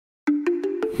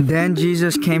Then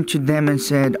Jesus came to them and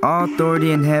said, "All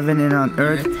authority in heaven and on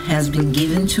earth has been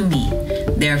given to me.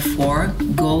 Therefore,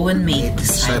 go and make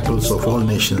disciples of all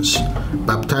nations,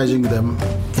 baptizing them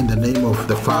in the name of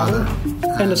the Father,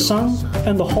 and the Son,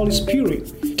 and the Holy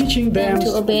Spirit, teaching them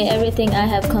to obey everything I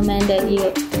have commanded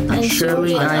you. And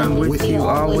surely I am with you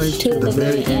always to the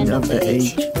very end of the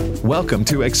age." Welcome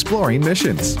to Exploring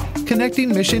Missions, connecting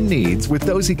mission needs with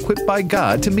those equipped by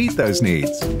God to meet those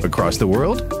needs, across the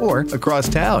world or across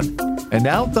town. And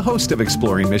now, the host of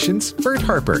Exploring Missions, Bert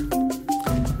Harper.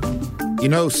 You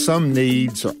know, some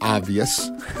needs are obvious.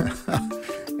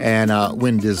 And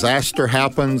when disaster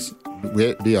happens, whether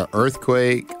it be an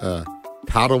earthquake, a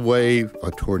tidal wave,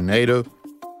 a tornado,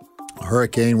 a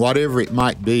hurricane, whatever it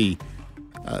might be,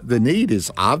 the need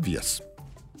is obvious.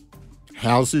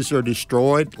 Houses are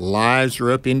destroyed, lives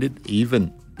are upended,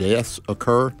 even deaths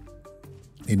occur.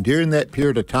 And during that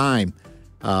period of time,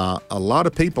 a lot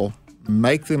of people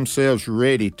make themselves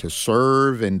ready to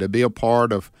serve and to be a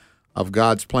part of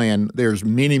God's plan. There's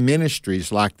many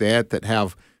ministries like that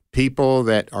have people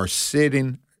that are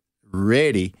sitting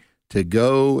ready to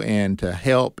go and to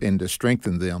help and to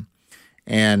strengthen them.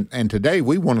 And today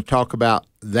we want to talk about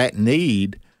that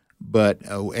need, but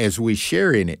as we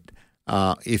share in it,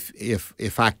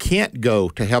 if I can't go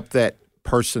to help that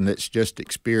person that's just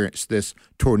experienced this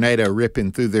tornado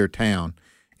ripping through their town,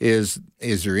 is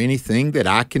there anything that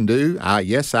I can do?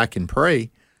 Yes, I can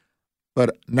pray.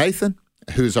 But Nathan,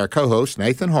 who's our co-host,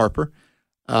 Nathan Harper,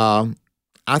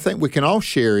 I think we can all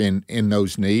share in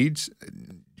those needs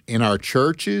in our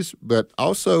churches, but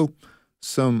also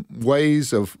some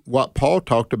ways of what Paul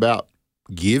talked about,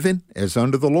 giving as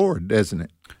unto the Lord, doesn't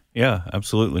it? Yeah,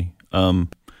 absolutely.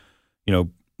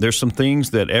 There's some things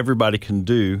that everybody can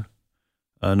do,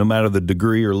 no matter the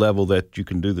degree or level that you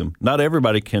can do them. Not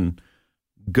everybody can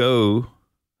go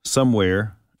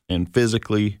somewhere and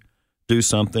physically do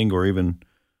something or even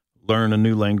learn a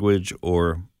new language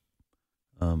or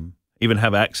even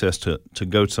have access to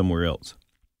go somewhere else.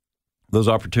 Those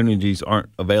opportunities aren't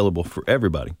available for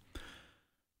everybody.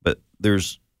 But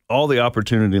there's all the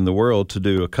opportunity in the world to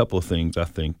do a couple of things, I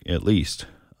think, at least.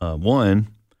 One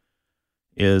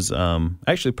is,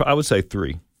 actually, I would say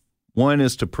three. One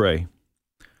is to pray.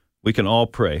 We can all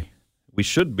pray. We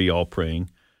should be all praying,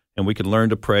 and we can learn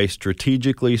to pray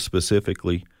strategically,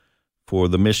 specifically for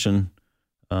the missions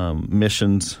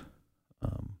that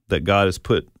God has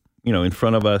put, in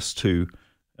front of us to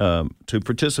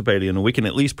participate in. And we can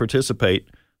at least participate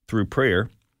through prayer.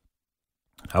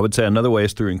 I would say another way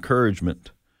is through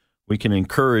encouragement. We can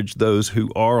encourage those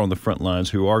who are on the front lines,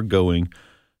 who are going,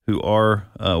 who are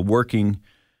working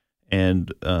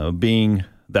and being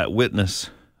that witness,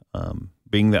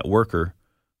 being that worker,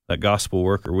 that gospel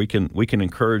worker. We can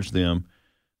encourage them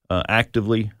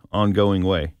actively, ongoing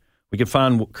way. We can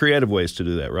find creative ways to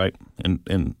do that, right?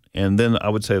 And then I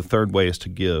would say the third way is to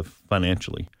give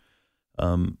financially.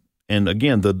 And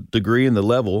again, the degree and the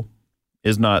level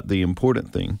is not the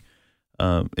important thing.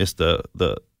 It's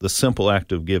the simple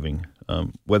act of giving,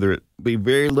 whether it be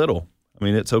very little. I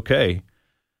mean, it's okay.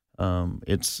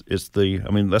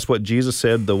 That's what Jesus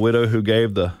said. The widow who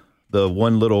gave the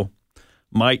one little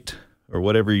mite or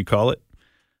whatever you call it.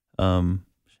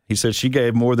 He said she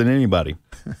gave more than anybody.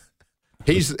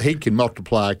 He can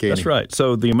multiply, can't he? That's right.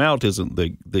 So the amount isn't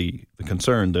the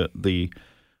concern. The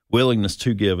willingness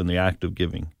to give and the act of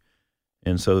giving.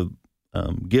 And so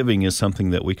giving is something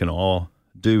that we can all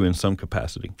do in some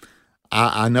capacity.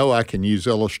 I know I can use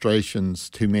illustrations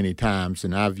too many times,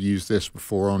 and I've used this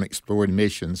before on Exploring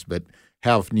Missions, but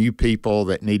have new people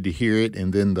that need to hear it,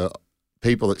 and then the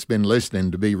people that's been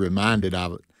listening to be reminded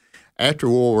of it. After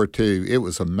World War II, it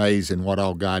was amazing what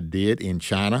all God did in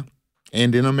China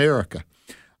and in America.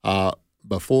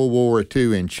 Before World War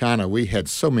II in China, we had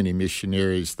so many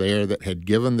missionaries there that had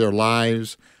given their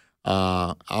lives.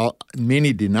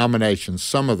 Many denominations,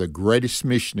 some of the greatest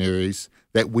missionaries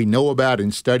that we know about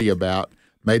and study about,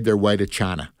 made their way to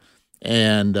China.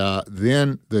 And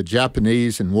then the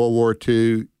Japanese in World War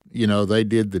II, they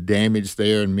did the damage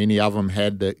there, and many of them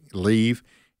had to leave.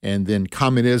 And then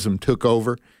communism took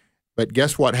over. But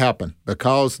guess what happened?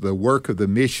 Because the work of the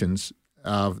missions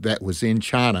that was in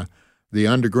China, the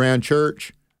underground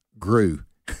church grew.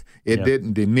 It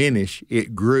didn't diminish,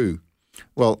 it grew.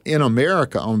 Well, in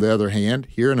America, on the other hand,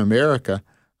 here in America,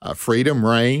 freedom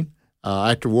reigned.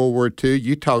 After World War II,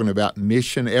 you're talking about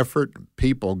mission effort,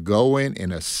 people going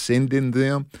and ascending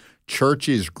them,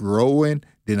 churches growing,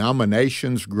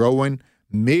 denominations growing,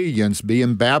 millions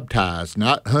being baptized,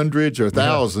 not hundreds or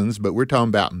thousands, but we're talking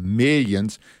about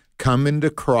millions coming to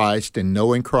Christ and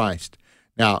knowing Christ.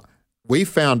 Now, we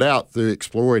found out through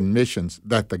exploring missions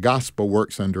that the gospel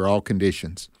works under all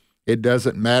conditions. It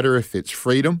doesn't matter if it's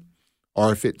freedom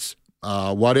or if it's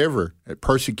whatever,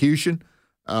 persecution.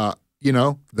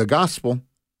 The gospel,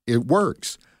 it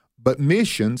works. But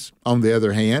missions, on the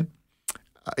other hand,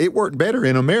 it worked better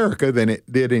in America than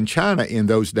it did in China in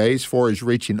those days as far as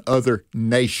reaching other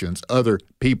nations, other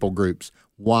people groups.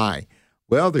 Why?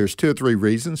 Well, there's 2 or 3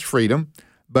 reasons. Freedom,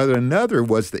 but another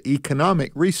was the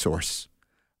economic resource.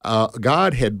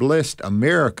 God had blessed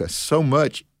America so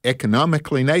much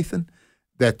economically, Nathan,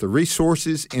 that the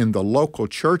resources in the local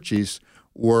churches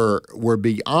were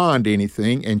beyond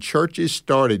anything, and churches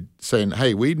started saying,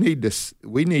 "Hey, we need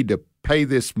to pay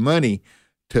this money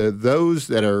to those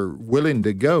that are willing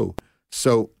to go."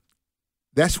 So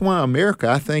that's why America,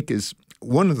 I think, is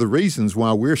one of the reasons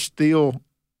why we're still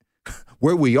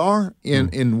where we are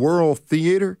in world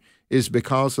theater, is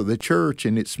because of the church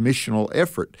and its missional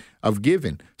effort of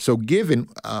giving. So giving,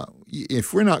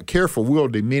 if we're not careful, we'll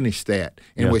diminish that.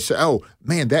 And we say, oh,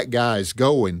 man, that guy is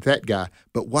going, that guy.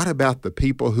 But what about the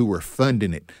people who are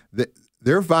funding it?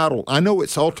 They're vital. I know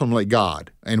it's ultimately God,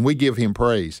 and we give him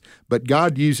praise. But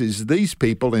God uses these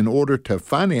people in order to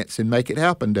finance and make it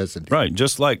happen, doesn't he? Right.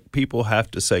 Just like people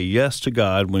have to say yes to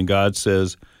God when God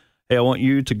says, hey, I want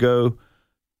you to go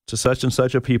to such and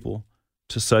such a people,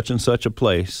 to such and such a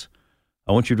place.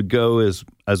 I want you to go as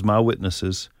my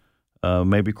witnesses,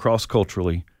 maybe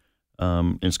cross-culturally.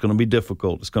 It's going to be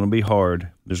difficult. It's going to be hard.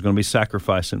 There's going to be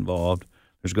sacrifice involved.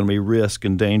 There's going to be risk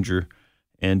and danger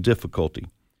and difficulty.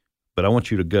 But I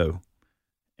want you to go.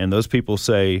 And those people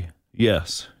say,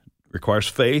 yes, requires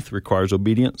faith, requires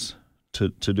obedience to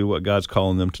do what God's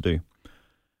calling them to do.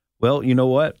 Well, you know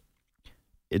what?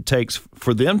 It takes,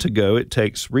 for them to go, it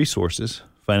takes resources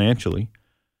financially.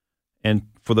 And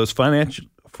for those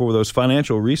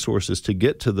financial resources to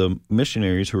get to the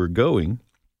missionaries who are going,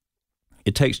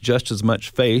 it takes just as much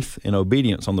faith and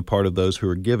obedience on the part of those who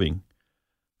are giving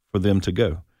for them to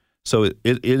go. So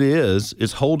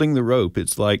it's holding the rope.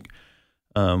 It's like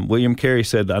William Carey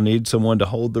said, I need someone to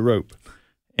hold the rope.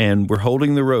 And we're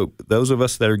holding the rope. Those of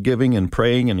us that are giving and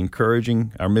praying and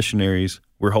encouraging our missionaries,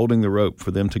 we're holding the rope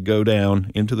for them to go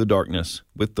down into the darkness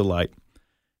with the light.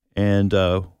 And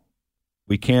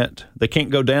they can't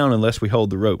go down unless we hold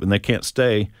the rope, and they can't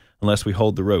stay unless we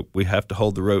hold the rope. We have to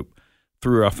hold the rope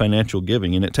through our financial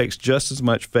giving, and it takes just as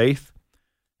much faith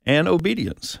and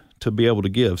obedience to be able to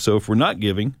give. So if we're not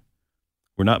giving,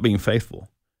 we're not being faithful,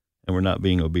 and we're not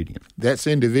being obedient. That's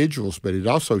individuals, but it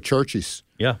also churches.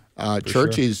 Yeah,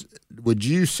 churches. Sure. Would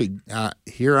you see?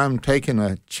 Here I'm taking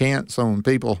a chance on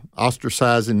people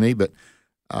ostracizing me, but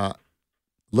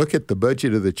look at the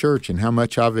budget of the church and how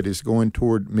much of it is going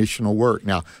toward missional work.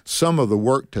 Now, some of the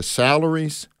work to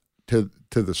salaries, to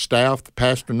the staff, the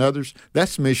pastor and others,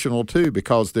 that's missional too,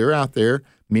 because they're out there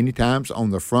many times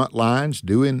on the front lines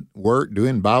doing work,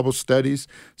 doing Bible studies.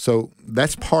 So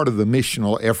that's part of the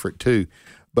missional effort too.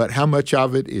 But how much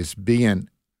of it is being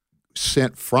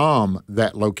sent from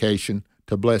that location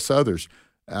to bless others?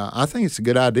 I think it's a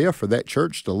good idea for that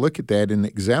church to look at that and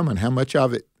examine how much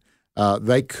of it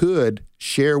they could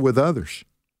share with others.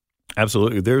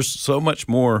 Absolutely. There's so much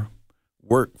more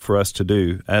work for us to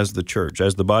do as the church,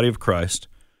 as the body of Christ,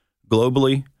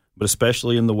 globally, but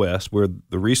especially in the West, where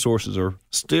the resources are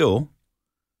still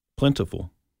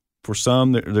plentiful. For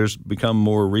some, there's become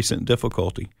more recent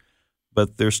difficulty,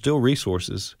 but there's still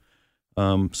resources.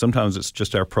 Sometimes it's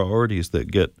just our priorities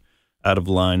that get out of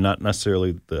line, not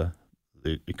necessarily the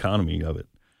economy of it.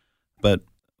 But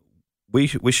we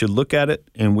should look at it,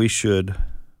 and we should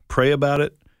pray about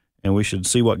it, and we should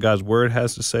see what God's Word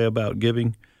has to say about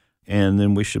giving, and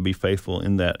then we should be faithful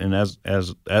in that. And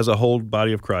as a whole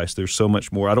body of Christ, there's so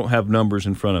much more. I don't have numbers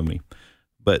in front of me,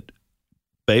 but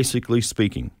basically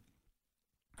speaking,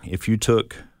 if you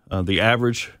took the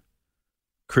average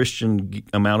Christian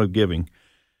amount of giving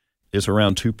is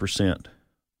around 2%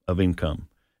 of income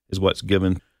is what's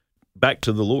given back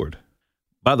to the Lord.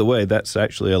 By the way, that's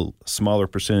actually a smaller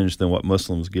percentage than what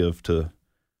Muslims give to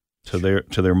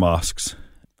their mosques.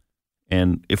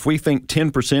 And if we think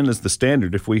 10% is the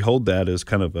standard, if we hold that as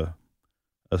kind of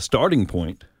a starting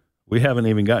point, we haven't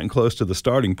even gotten close to the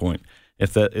starting point.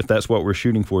 If that's what we're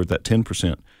shooting for, that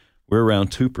 10%, we're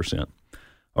around 2%.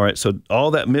 All right, so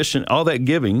all that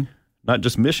giving, not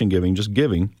just mission giving, just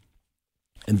giving,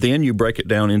 and then you break it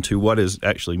down into what is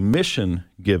actually mission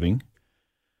giving.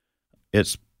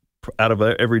 It's out of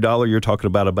every dollar, you're talking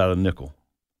about a nickel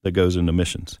that goes into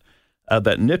missions. Out of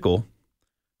that nickel,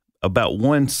 about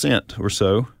 1 cent or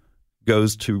so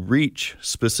goes to reach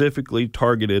specifically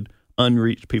targeted,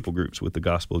 unreached people groups with the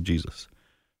gospel of Jesus.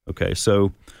 Okay,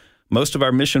 so Most of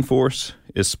our mission force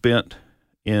is spent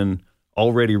in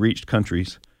already reached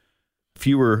countries.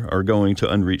 Fewer are going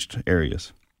to unreached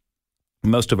areas.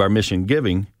 Most of our mission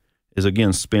giving is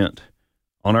again spent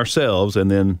on ourselves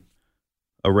and then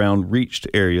around reached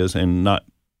areas, and not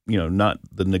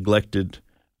the neglected,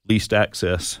 least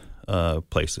access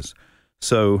places.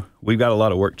 So we've got a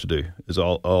lot of work to do, is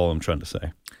all I'm trying to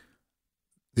say.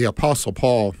 The Apostle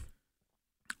Paul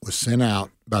was sent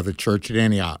out by the church at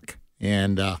Antioch.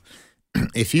 And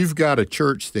if you've got a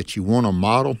church that you want to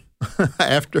model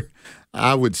after,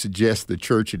 I would suggest the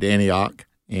church at Antioch.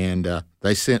 And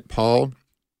they sent Paul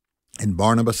and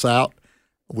Barnabas out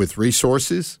with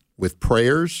resources, with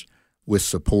prayers, with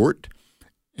support.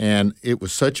 And it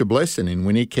was such a blessing. And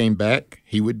when he came back,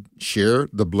 he would share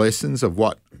the blessings of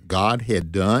what God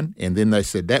had done. And then they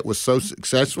said, that was so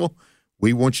successful,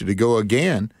 we want you to go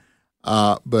again.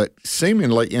 But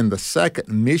seemingly in the second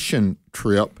mission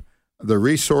trip, the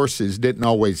resources didn't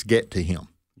always get to him.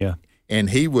 Yeah. And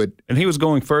he was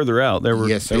going further out. They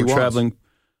were traveling,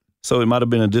 so it might have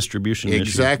been a distribution issue.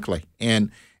 Exactly.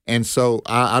 And so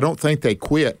I don't think they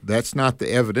quit. That's not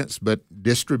the evidence, but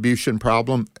distribution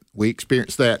problem, we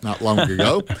experienced that not long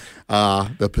ago.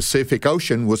 The Pacific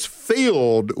Ocean was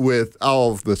filled with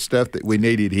all of the stuff that we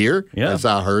needed here, as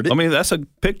I heard it. I mean, that's a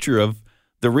picture of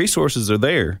the resources are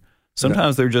there.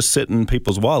 Sometimes they're just sitting in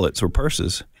people's wallets or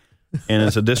purses, and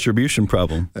it's a distribution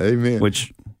problem. Amen.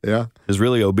 Which is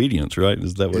really obedience, right?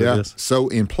 Is that what it is? So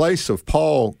in place of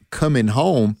Paul coming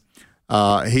home,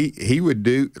 he would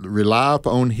rely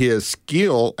upon his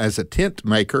skill as a tent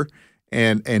maker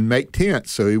and make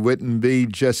tents, so he wouldn't be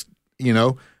just,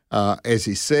 as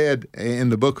he said in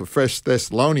the book of 1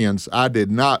 Thessalonians, I did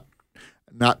not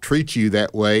treat you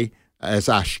that way as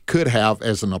I could have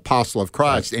as an apostle of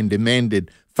Christ, and demanded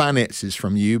finances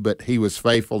from you, but he was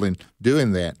faithful in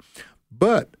doing that.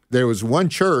 But there was one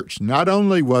church, not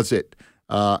only was it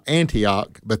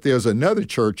Antioch, but there's another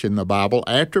church in the Bible.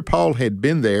 After Paul had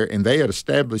been there and they had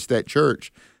established that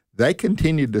church, they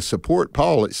continued to support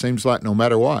Paul, it seems like, no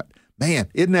matter what. Man,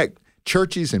 isn't that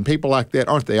churches and people like that,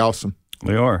 aren't they awesome?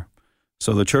 They are.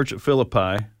 So the church at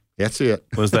Philippi, that's it,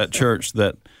 was that church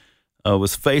that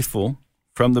was faithful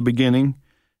from the beginning.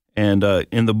 And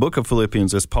in the book of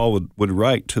Philippians, as Paul would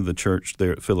write to the church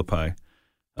there at Philippi,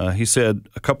 he said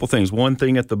a couple things, one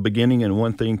thing at the beginning and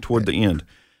one thing toward the end.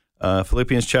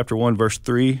 Philippians chapter 1, verse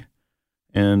 3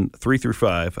 and 3 through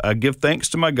 5. I give thanks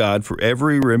to my God for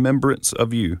every remembrance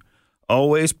of you,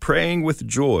 always praying with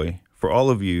joy for all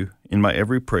of you in my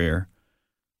every prayer.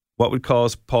 What would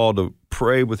cause Paul to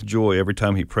pray with joy every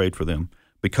time he prayed for them?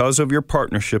 Because of your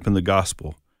partnership in the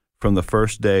gospel from the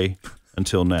first day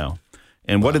until now.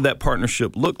 And what did that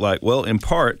partnership look like? Well, in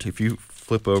part, if you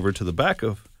flip over to the back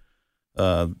of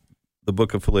the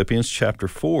book of Philippians, chapter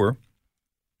 4,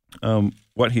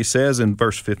 what he says in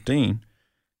verse 15,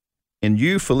 and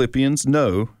you, Philippians,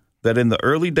 know that in the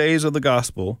early days of the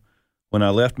gospel, when I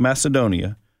left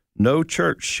Macedonia, no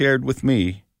church shared with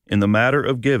me in the matter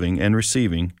of giving and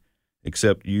receiving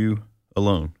except you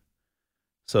alone.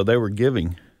 So they were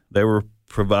giving. They were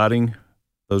providing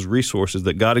those resources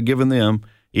that God had given them.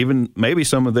 Even maybe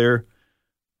some of their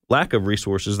lack of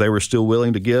resources, they were still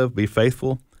willing to give, be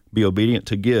faithful, be obedient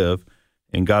to give,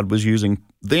 and God was using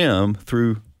them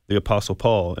through the Apostle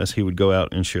Paul as he would go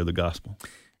out and share the gospel.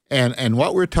 And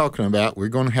what we're talking about, we're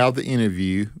going to have the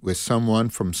interview with someone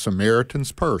from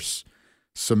Samaritan's Purse.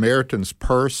 Samaritan's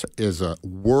Purse is a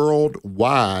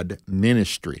worldwide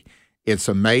ministry. It's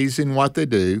amazing what they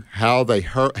do, how they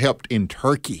helped in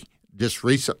Turkey just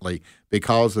recently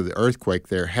because of the earthquake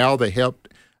there, how they helped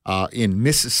in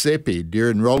Mississippi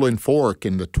during Rolling Fork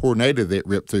and the tornado that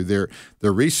ripped through there.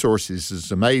 The resources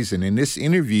is amazing. And this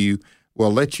interview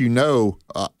will let you know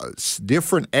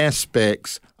different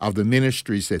aspects of the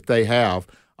ministries that they have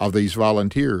of these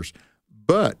volunteers.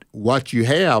 But what you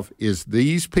have is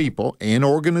these people and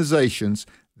organizations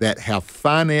that have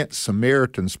financed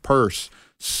Samaritan's Purse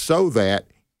so that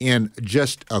in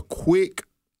just a quick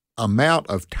amount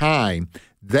of time,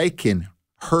 they can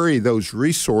hurry those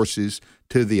resources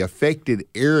to the affected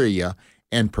area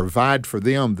and provide for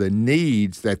them the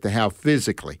needs that they have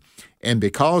physically. And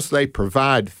because they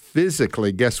provide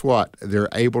physically, guess what? They're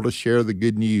able to share the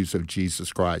good news of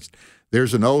Jesus Christ.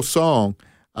 There's an old song,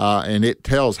 and it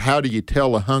tells, how do you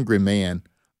tell a hungry man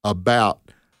about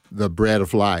the bread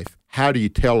of life? How do you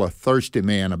tell a thirsty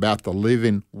man about the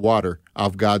living water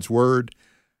of God's Word?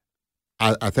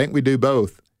 I think we do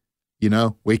both. You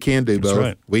know, we can do both.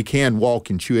 Right. We can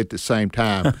walk and chew at the same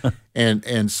time.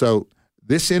 and so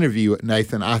this interview,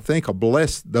 Nathan, I think will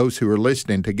bless those who are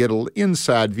listening to get an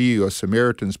inside view of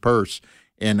Samaritan's Purse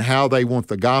and how they want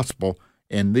the gospel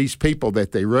And these people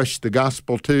that they rush the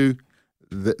gospel to,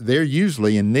 they're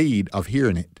usually in need of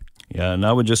hearing it. Yeah, and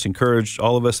I would just encourage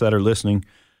all of us that are listening,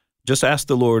 just ask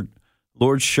the Lord,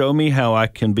 Lord, show me how I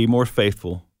can be more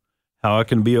faithful, how I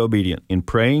can be obedient in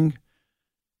praying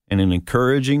and in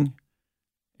encouraging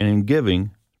and in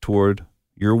giving toward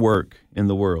your work in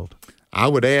the world. I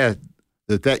would add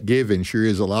that giving sure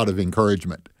is a lot of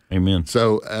encouragement. Amen.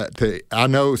 So I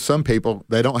know some people,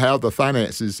 they don't have the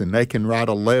finances and they can write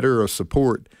a letter of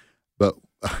support, but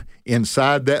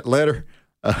inside that letter,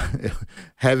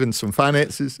 having some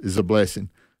finances is a blessing.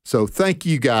 So thank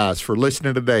you guys for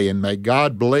listening today, and may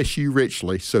God bless you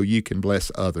richly so you can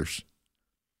bless others.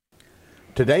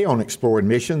 Today on Exploring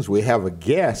Missions, we have a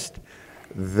guest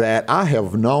that I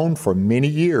have known for many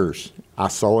years. I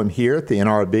saw him here at the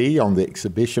NRB on the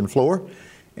exhibition floor,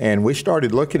 and we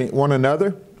started looking at one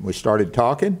another. We started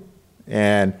talking,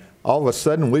 and all of a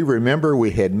sudden we remember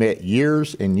we had met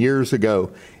years and years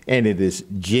ago, and it is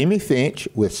Jimmy Finch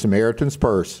with Samaritan's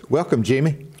Purse. Welcome,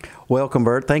 Jimmy. Welcome,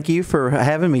 Bert. Thank you for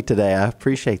having me today. I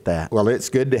appreciate that. Well, it's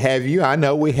good to have you. I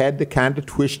know we had to kind of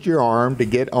twist your arm to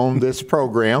get on this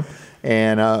program,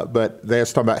 and but they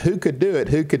was talking about who could do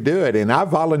it, and I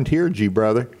volunteered you,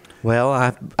 brother. Well,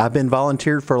 I've been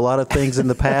volunteered for a lot of things in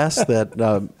the past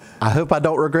that I hope I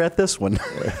don't regret this one.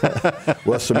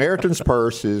 Well, Samaritan's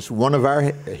Purse is one of our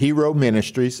hero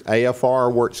ministries.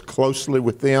 AFR works closely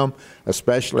with them,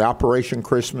 especially Operation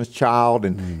Christmas Child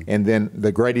and then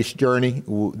The Greatest Journey.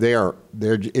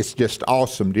 It's just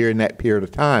awesome during that period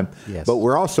of time. Yes. But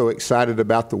we're also excited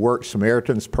about the work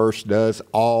Samaritan's Purse does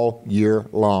all year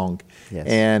long. Yes.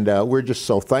 And we're just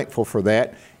so thankful for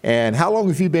that. And how long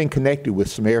have you been connected with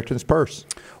Samaritan's Purse?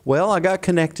 Well, I got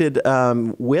connected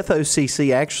with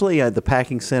OCC actually at the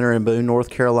Packing Center in Boone, North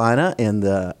Carolina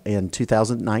in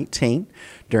 2019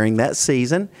 during that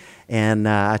season. And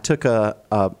I took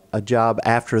a job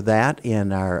after that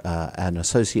in an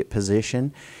associate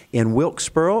position in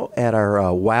Wilkesboro at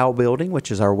our WOW building,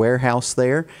 which is our warehouse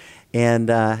there. And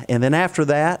then after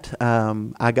that,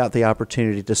 I got the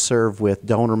opportunity to serve with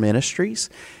Donor Ministries.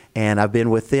 And I've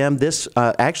been with them. This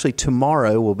actually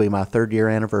tomorrow will be my 3rd year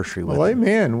anniversary with them.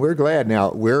 Amen. We're glad.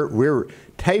 Now we're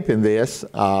taping this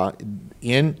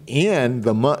in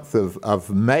the month of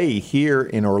May here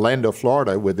in Orlando,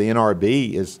 Florida, with the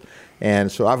NRB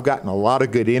and so I've gotten a lot of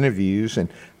good interviews, and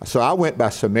so I went by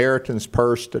Samaritan's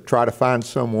Purse to try to find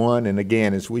someone. And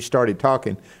again, as we started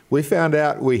talking, we found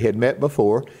out we had met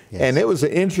before, yes. And it was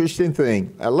an interesting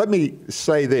thing. Let me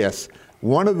say this.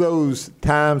 One of those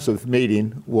times of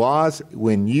meeting was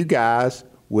when you guys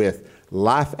with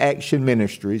Life Action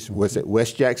Ministries was at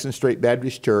West Jackson Street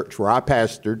Baptist Church, where I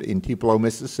pastored in Tupelo,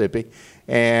 Mississippi.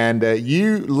 And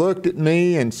you looked at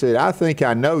me and said, I think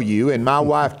I know you. And my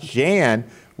wife, Jan,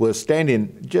 was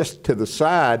standing just to the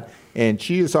side, and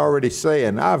she is already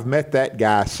saying, I've met that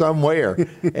guy somewhere.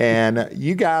 And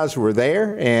you guys were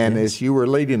there, and yes. as you were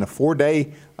leading a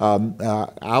 4-day,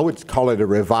 I would call it a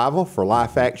revival for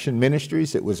Life Action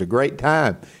Ministries. It was a great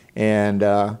time. And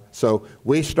so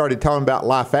we started talking about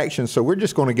Life Action. So we're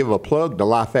just going to give a plug to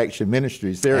Life Action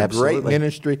Ministries. They're Absolutely. a great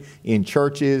ministry in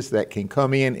churches that can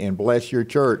come in and bless your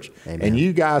church. Amen. And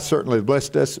you guys certainly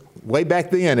blessed us way back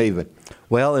then even.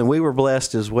 Well, and we were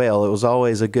blessed as well. It was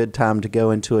always a good time to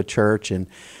go into a church and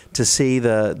to see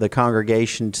the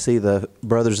congregation, to see the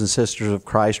brothers and sisters of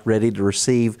Christ ready to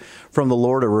receive from the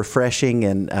Lord a refreshing.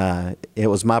 And it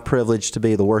was my privilege to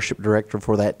be the worship director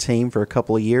for that team for a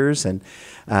couple of years. And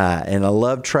I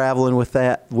loved traveling with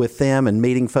them and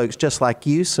meeting folks just like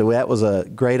you. So that was a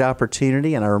great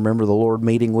opportunity. And I remember the Lord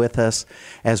meeting with us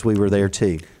as we were there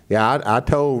too. Yeah, I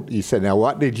told, you said, now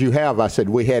what did you have? I said,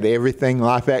 we had everything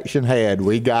Life Action had.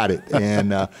 We got it.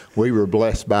 And we were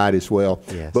blessed by it as well.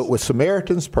 Yes. But with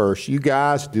Samaritan's Purse, you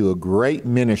guys do a great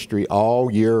ministry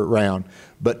all year round.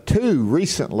 But two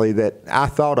recently that I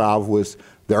thought of was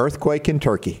the earthquake in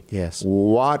Turkey. Yes.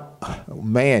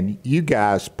 Man, you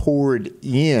guys poured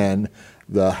in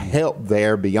the help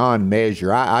there beyond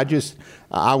measure.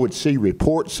 I would see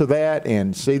reports of that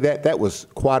and see that was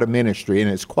quite a ministry, and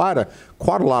it's quite a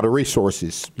lot of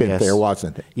resources spent yes. there,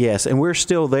 wasn't it? Yes, and we're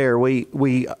still there.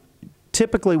 We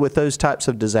typically with those types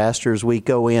of disasters, we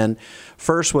go in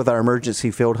first with our emergency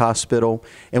field hospital,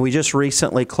 and we just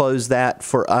recently closed that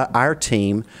for our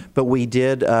team, but we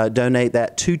did donate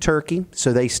that to Turkey,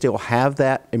 so they still have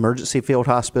that emergency field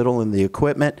hospital and the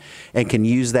equipment and can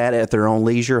use that at their own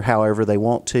leisure however they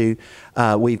want to.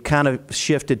 We've kind of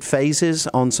shifted phases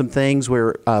on some things.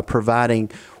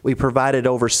 We provided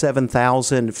over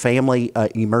 7,000 family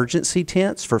emergency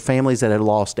tents for families that had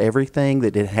lost everything,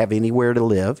 that didn't have anywhere to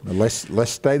live.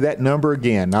 Let's say that number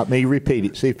again, not me repeat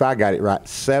it. See if I got it right.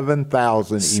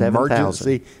 7,000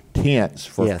 emergency tents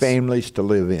for families to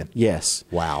live in. Yes.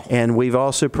 Wow. And we've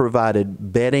also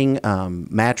provided bedding,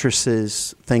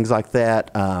 mattresses, things like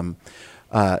that.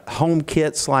 Home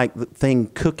kits like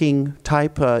cooking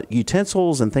type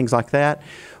utensils and things like that.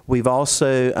 We've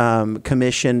also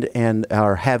commissioned and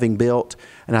are having built,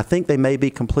 and I think they may be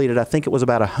completed. I think it was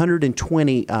about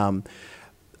 120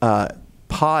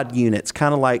 pod units,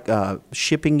 kind of like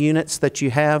shipping units that you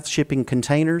have, shipping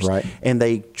containers. Right. And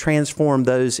they transform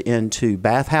those into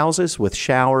bathhouses with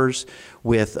showers,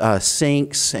 with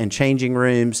sinks and changing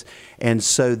rooms. And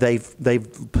so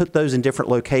they've put those in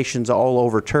different locations all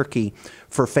over Turkey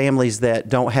for families that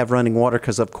don't have running water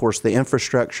because, of course, the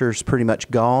infrastructure is pretty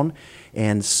much gone.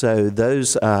 And so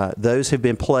those have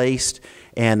been placed.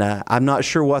 And I'm not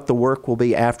sure what the work will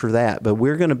be after that, but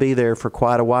we're going to be there for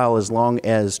quite a while as long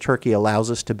as Turkey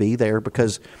allows us to be there,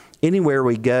 because anywhere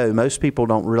we go, most people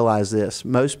don't realize this.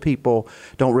 Most people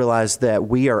don't realize that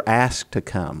we are asked to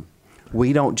come.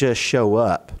 We don't just show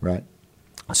up. Right.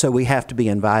 So we have to be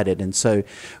invited. And so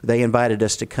they invited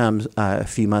us to come a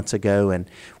few months ago, and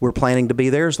we're planning to be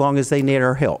there as long as they need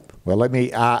our help. Well,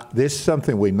 this is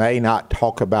something we may not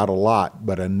talk about a lot,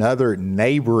 but another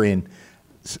neighboring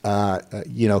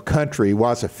country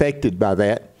was affected by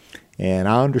that, and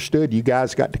I understood you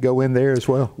guys got to go in there as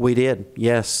well. We did,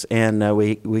 yes, and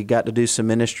we got to do some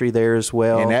ministry there as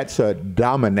well. And that's a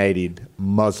dominated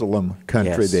Muslim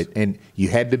country, Yes. and you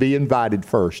had to be invited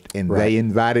first, and they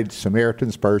invited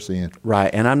Samaritan's Purse in.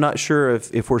 Right, and I'm not sure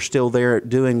if we're still there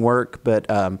doing work, but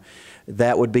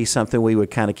that would be something we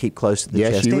would kind of keep close to the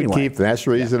chest Yes, you anyway. would keep. That's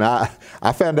the reason I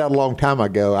found out a long time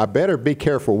ago. I better be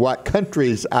careful what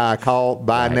countries I call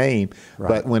by name. Right.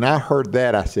 But when I heard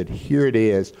that, I said, "Here it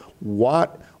is.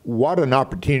 What an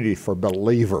opportunity for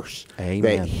believers." Amen.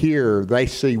 That here they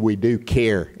see we do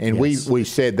care, and Yes. we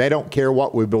said they don't care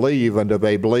what we believe until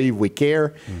they believe we care.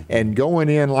 Mm-hmm. And going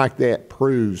in like that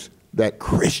proves that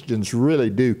Christians really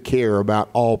do care about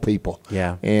all people.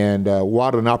 Yeah. And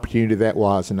what an opportunity that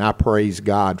was, and I praise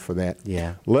God for that.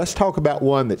 Yeah. Let's talk about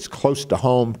one that's close to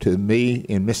home to me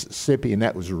in Mississippi, and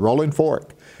that was Rolling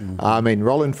Fork.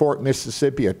 Rolling Fork,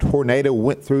 Mississippi, a tornado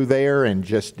went through there and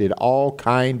just did all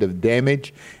kind of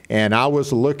damage. And I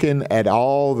was looking at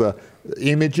all the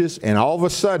images, and all of a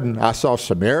sudden I saw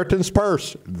Samaritan's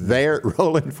Purse there at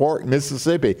Rolling Fork,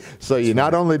 Mississippi. So you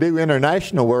not only do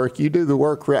international work, you do the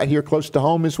work right here close to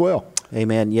home as well.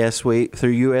 Amen. Yes, we through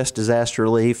U.S. Disaster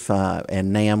Relief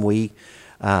and NAM, we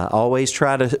always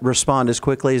try to respond as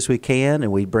quickly as we can,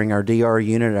 and we bring our DR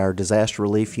unit, our disaster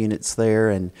relief units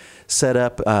there, and set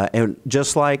up. And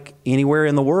just like anywhere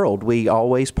in the world, we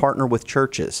always partner with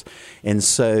churches. And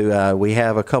so we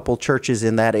have a couple churches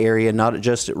in that area, not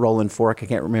just at Rolling Fork. I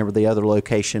can't remember the other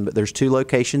location, but there's 2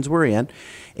 locations we're in.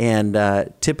 And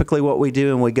typically what we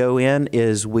do when we go in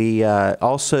is we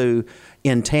also,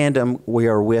 in tandem, we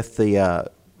are with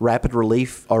the rapid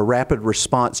relief or rapid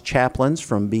response chaplains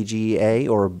from BGEA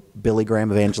or Billy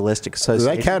Graham Evangelistic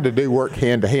Association. They kind of do work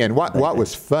hand to hand. What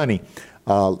was funny,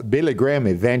 Billy Graham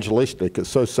Evangelistic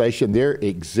Association, their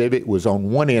exhibit was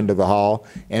on one end of the hall,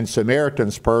 and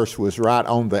Samaritan's Purse was right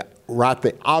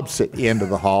the opposite end of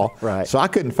the hall. Right. So I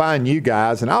couldn't find you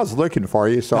guys, and I was looking for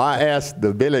you. So I asked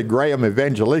the Billy Graham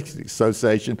Evangelistic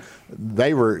Association.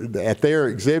 They were at their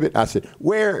exhibit. I said,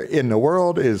 "Where in the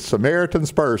world is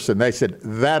Samaritan's Purse?" And they said,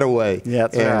 "That away." Yeah,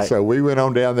 that's and right. so we went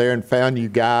on down there and found you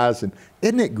guys. And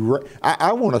isn't it great?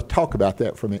 I want to talk about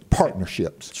that for a minute.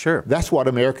 Partnerships. Sure. That's what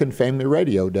American Family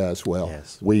Radio does well.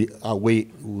 Yes. We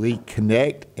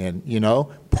connect and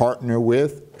partner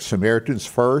with Samaritan's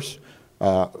Purse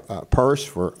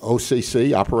for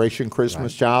OCC, Operation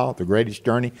Christmas Child, The Greatest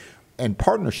Journey, and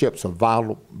partnership's a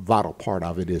vital part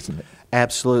of it, isn't it?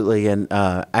 Absolutely, and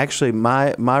actually,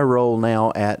 my role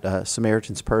now at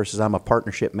Samaritan's Purse is I'm a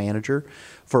partnership manager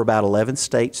for about 11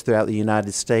 states throughout the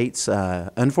United States.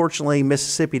 Unfortunately,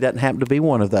 Mississippi doesn't happen to be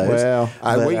one of those.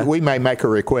 Well, we may make a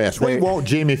request. We want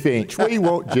Jimmy Finch. We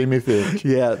want Jimmy Finch.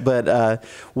 Yeah, but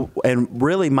and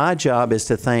really, my job is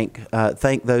to thank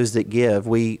those that give.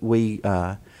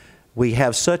 we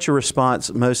have such a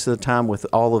response most of the time with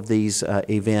all of these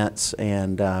events,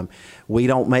 and we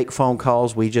don't make phone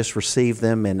calls. We just receive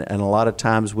them, and a lot of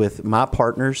times with my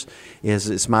partners,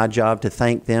 it's my job to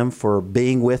thank them for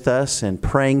being with us and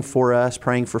praying for us,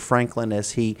 praying for Franklin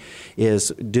as he is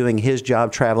doing his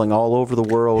job, traveling all over the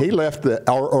world. He left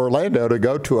Orlando to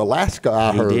go to Alaska,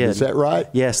 I heard. Did. Is that right?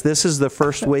 Yes, this is the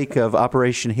first week of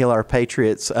Operation Heal Our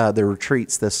Patriots, the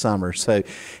retreats this summer. So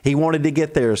he wanted to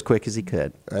get there as quick as he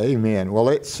could. Amen. Well,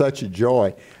 it's such a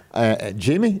joy.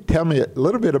 Jimmy, tell me a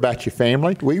little bit about your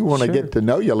family. We want to get to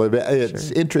know you a little bit. It's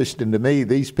interesting to me,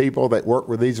 these people that work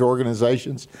with these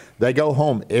organizations, they go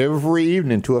home every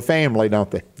evening to a family, don't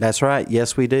they? That's right.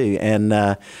 Yes, we do. And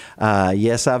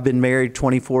yes, I've been married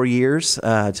 24 years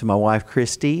to my wife,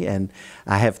 Christy, and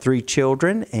I have 3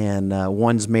 children, and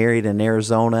one's married in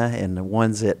Arizona, and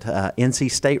one's at NC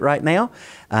State right now.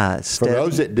 For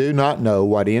those that do not know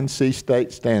what NC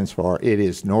State stands for, it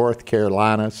is North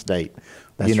Carolina State.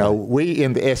 That's right. We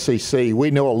in the SEC,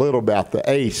 we know a little about the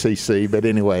ACC, but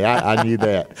anyway, I knew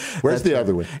that. Where's the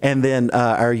other one? And then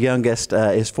our youngest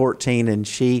is 14, and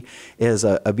she is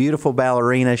a beautiful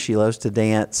ballerina. She loves to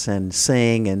dance and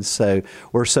sing, and so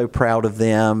we're so proud of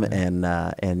them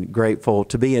and grateful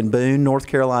to be in Boone, North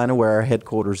Carolina, where our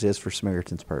headquarters is for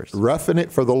Samaritan's Purse. Roughing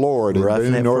it for the Lord in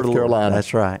Boone, North Carolina.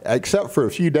 That's right. Except for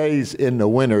a few days in the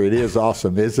winter, it is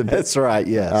awesome, isn't it? That's right,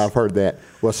 yes. I've heard that.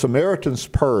 Well, Samaritan's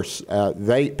Purse,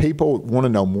 people want to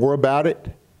know more about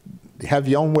it. You have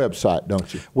your own website,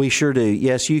 don't you? We sure do.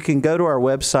 Yes, you can go to our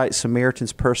website,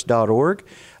 SamaritansPurse.org,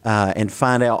 and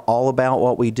find out all about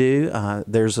what we do.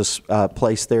 There's a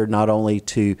place there not only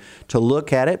to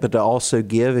look at it, but to also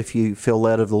give if you feel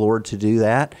led of the Lord to do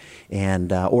that.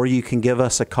 And or you can give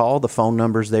us a call. The phone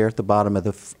number's there at the bottom of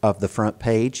the front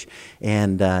page,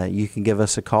 and you can give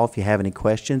us a call if you have any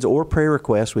questions or prayer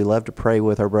requests. We love to pray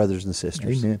with our brothers and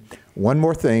sisters. Amen. One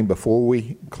more thing before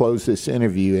we close this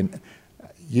interview, and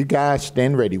you guys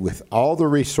stand ready with all the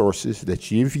resources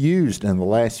that you've used in the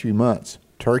last few months.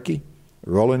 Turkey,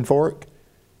 Rolling Fork,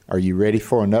 are you ready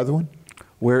for another one?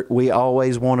 We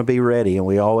always want to be ready, and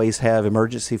we always have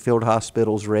emergency field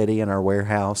hospitals ready in our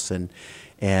warehouse, and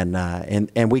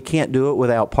we can't do it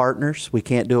without partners. We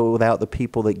can't do it without the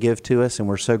people that give to us, and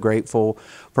we're so grateful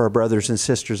for our brothers and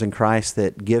sisters in Christ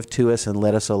that give to us and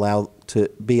let us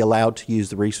be allowed to use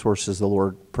the resources the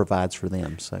Lord provides for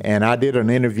them. So. And I did an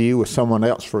interview with someone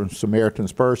else from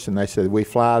Samaritan's Purse, and they said we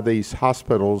fly these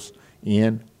hospitals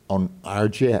in on our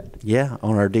jet. Yeah,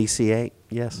 on our DC-8,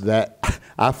 yes. That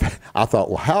I thought,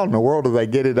 well, how in the world do they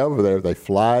get it over there? They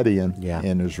fly it in,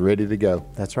 and it's ready to go.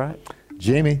 That's right.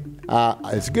 Jimmy,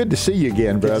 it's good to see you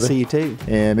again, brother. Good to see you too.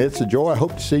 And it's a joy. I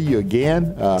hope to see you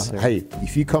again. Hey,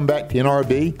 if you come back to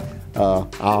NRB,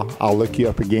 I'll look you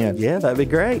up again. Yeah, that'd be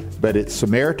great. But it's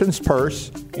Samaritan's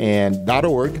Purse and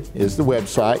 .org is the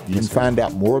website. You can find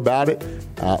out more about it.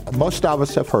 Most of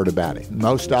us have heard about it.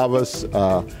 Most of us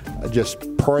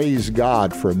just praise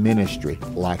God for a ministry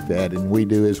like that, and we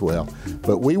do as well.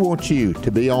 But we want you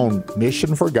to be on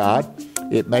mission for God.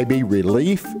 It may be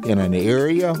relief in an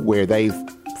area where they've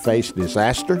faced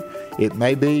disaster. It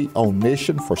may be on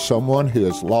mission for someone who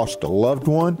has lost a loved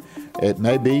one. It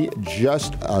may be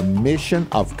just a mission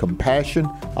of compassion,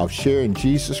 of sharing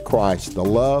Jesus Christ, the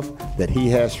love that He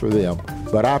has for them.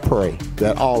 But I pray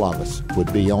that all of us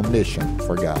would be on mission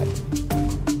for God.